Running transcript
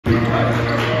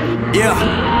Yeah,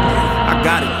 I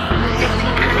got it.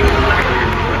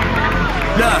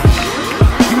 Look,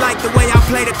 you like the way I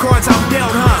play the cards I'm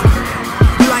dealt, huh?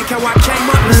 You like how I came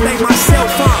up and stayed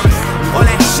myself, huh? All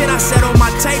that shit I said on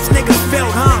my tapes, niggas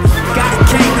felt, huh? Gotta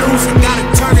can't lose and gotta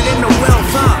turn it into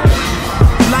wealth, huh?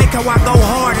 You like how I go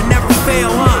hard and never fail,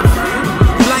 huh?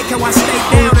 You like how I stay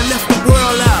down and lift the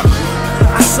world up?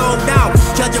 I sold out,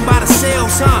 judging by the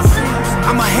sales, huh?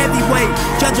 I'm a heavyweight,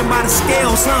 judging by the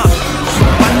scales, huh?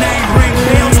 My name ring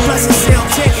bells, plus it sell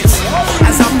tickets.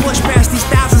 As I push past these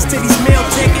thousands to these meal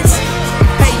tickets.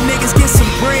 Hey niggas, get some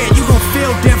bread, you gon'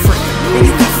 feel different. And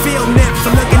you can feel nip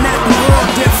for looking at the world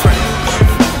different.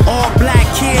 All black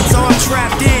kids, all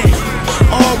trapped in.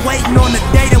 All waiting on the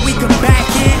day that we come back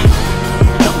in.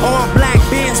 The all black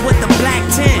Benz with the black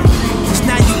tint. Cause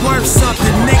now you worth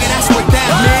something, nigga, that's what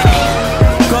that meant.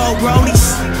 Gold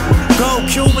rollies, gold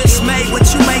Cubans, made what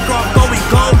you make off going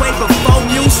gold way before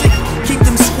music. Keep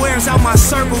them squares out my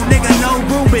circle, nigga, no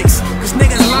Rubik's. Cause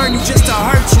niggas learn you just to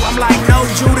hurt you, I'm like no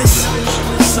Judas.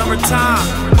 Summertime,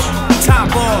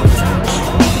 top off,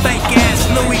 fake ass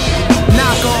Louis,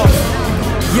 knock off.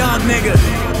 Young nigga,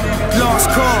 lost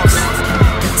cause.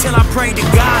 Until I pray to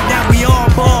God that we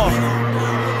all ball.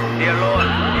 Dear Lord,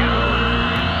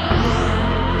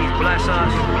 please bless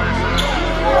us.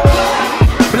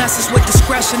 Bless us with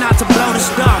discretion not to blow the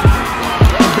stuff.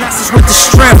 Bless us with the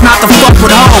strength not to fuck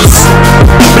with hoes.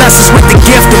 Bless us with the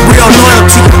gift of real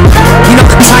loyalty. You know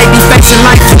the type be facing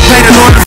life to pay the Lord.